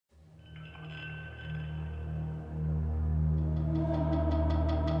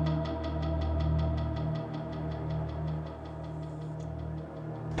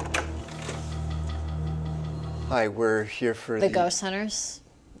Hi, we're here for The ghost hunters?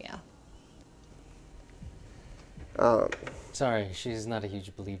 Yeah. Sorry, she's not a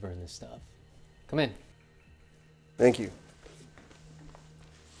huge believer in this stuff. Come in. Thank you.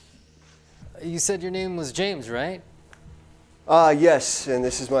 You said your name was James, right? Yes, and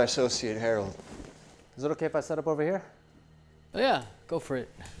this is my associate, Harold. Is it okay if I set up over here? Oh, yeah, go for it.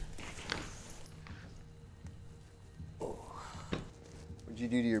 What'd you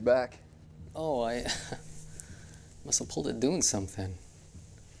do to your back? Oh, I must have pulled it doing something.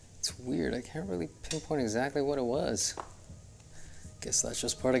 It's weird, I can't really pinpoint exactly what it was. Guess that's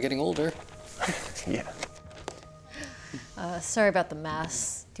just part of getting older. Yeah. Sorry about the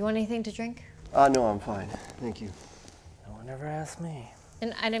mess. Do you want anything to drink? No, I'm fine. Thank you. No one ever asked me.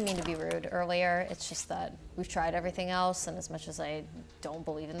 And I didn't mean to be rude earlier. It's just that we've tried everything else, and as much as I don't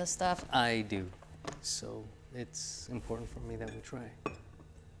believe in this stuff, I do. So it's important for me that we try.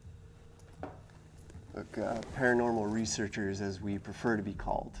 Look, paranormal researchers, as we prefer to be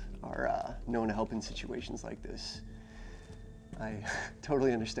called, are known to help in situations like this. I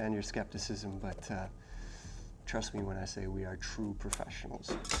totally understand your skepticism, but trust me when I say we are true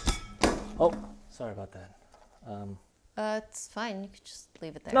professionals. Oh, sorry about that. it's fine. You could just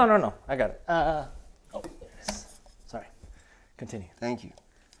leave it there. No. I got it. Oh, there it is. Sorry. Continue. Thank you.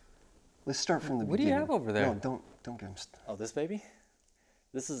 Let's start from the What do you beginning. have over there? No, don't get him. Oh, this baby?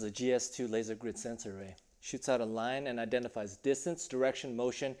 This is a GS2 laser grid sensor array. Shoots out a line and identifies distance, direction,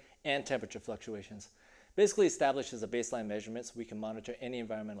 motion, and temperature fluctuations. Basically establishes a baseline measurement so we can monitor any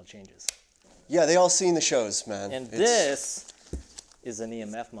environmental changes. Yeah, they all seen the shows, man. And this is an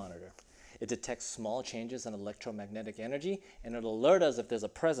EMF monitor. It detects small changes in electromagnetic energy, and it'll alert us if there's a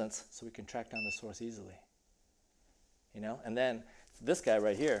presence so we can track down the source easily. You know, and then this guy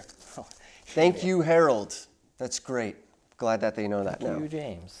right here. Thank you, Harold. That's great. Glad that they know that now. Thank you,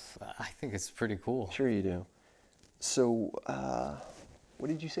 James. I think it's pretty cool. Sure you do. So, what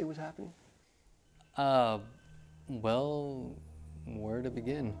did you say was happening? Well, where to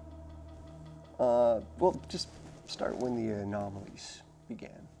begin? Well, just start when the anomalies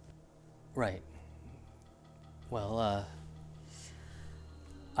began. Right. Well,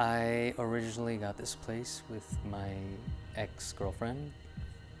 I originally got this place with my ex-girlfriend.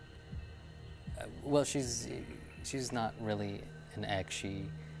 Well, she's not really an ex. She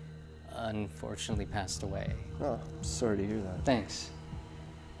unfortunately passed away. Oh, sorry to hear that. Thanks.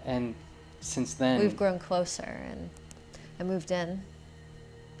 And since then... We've grown closer, and I moved in,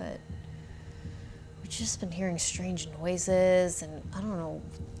 but we've just been hearing strange noises, and I don't know,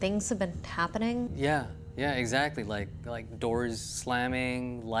 things have been happening. Yeah, exactly. Like doors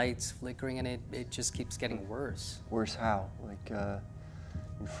slamming, lights flickering, and it just keeps getting worse. Worse how? Like,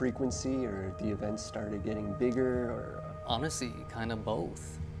 in frequency, or the events started getting bigger, or... Honestly, kind of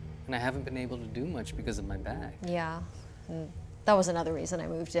both. And I haven't been able to do much because of my back. Yeah, and that was another reason I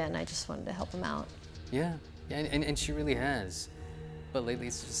moved in. I just wanted to help him out. Yeah, and she really has. But lately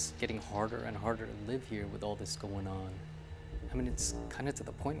it's just getting harder and harder to live here with all this going on. I mean, it's kind of to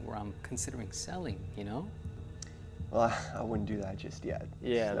the point where I'm considering selling, you know? Well, I wouldn't do that just yet.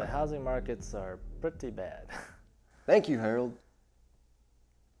 Yeah, the housing markets are pretty bad. Thank you, Harold.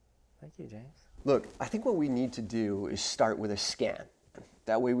 Thank you, James. Look, I think what we need to do is start with a scan.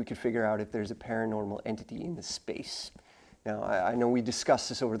 That way we could figure out if there's a paranormal entity in the space. Now, I know we discussed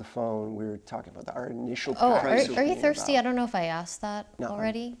this over the phone. We were talking about our initial price. Are you thirsty? I don't know if I asked that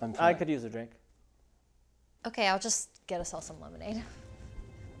already. I'm fine. I could use a drink. Okay, I'll just get us all some lemonade.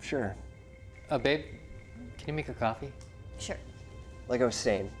 Sure. Babe, can you make a coffee? Sure. Like I was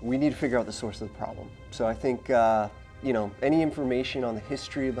saying, we need to figure out the source of the problem. So I think, you know, any information on the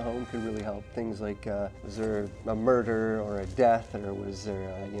history of the home could really help. Things like, was there a murder or a death, or was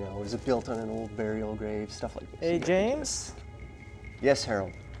there, you know, was it built on an old burial grave, stuff like this. Hey, James? Yes,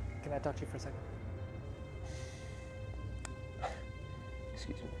 Harold. Can I talk to you for a second?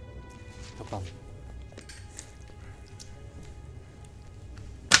 Excuse me. No problem.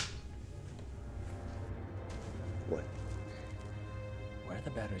 What? Where are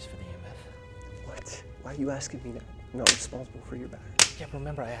the batteries for the EMF? What? Why are you asking me that? I'm not responsible for your battery. Yeah,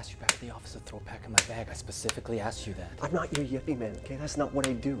 remember I asked you back at the office to throw a pack in my bag. I specifically asked you that. I'm not your yippie man, okay? That's not what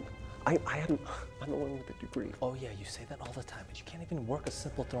I do. I'm the one with the degree. Oh yeah, you say that all the time, but you can't even work a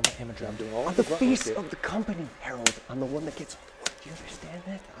simple thermal imager. I'm doing all I'm the face of the company, Harold. I'm the one that gets all the work. Do you understand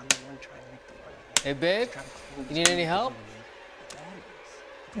that? I'm the one trying to make the money. Hey, babe, you need any help?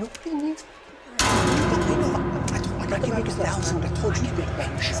 Nobody needs... I can make 1,000. I told you to make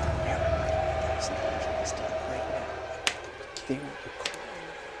that shit. They will record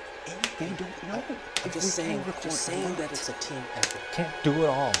anything They don't know. I'm just saying that it's a team effort. Can't do it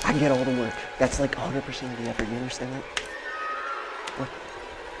all. I get all the work. That's like 100% of the effort. You understand that? What?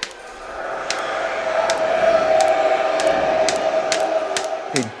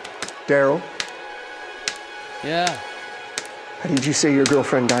 Hey, Darrel. Yeah. How did you say your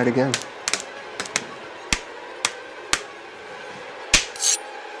girlfriend died again?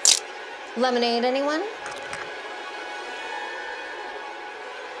 Lemonade, anyone?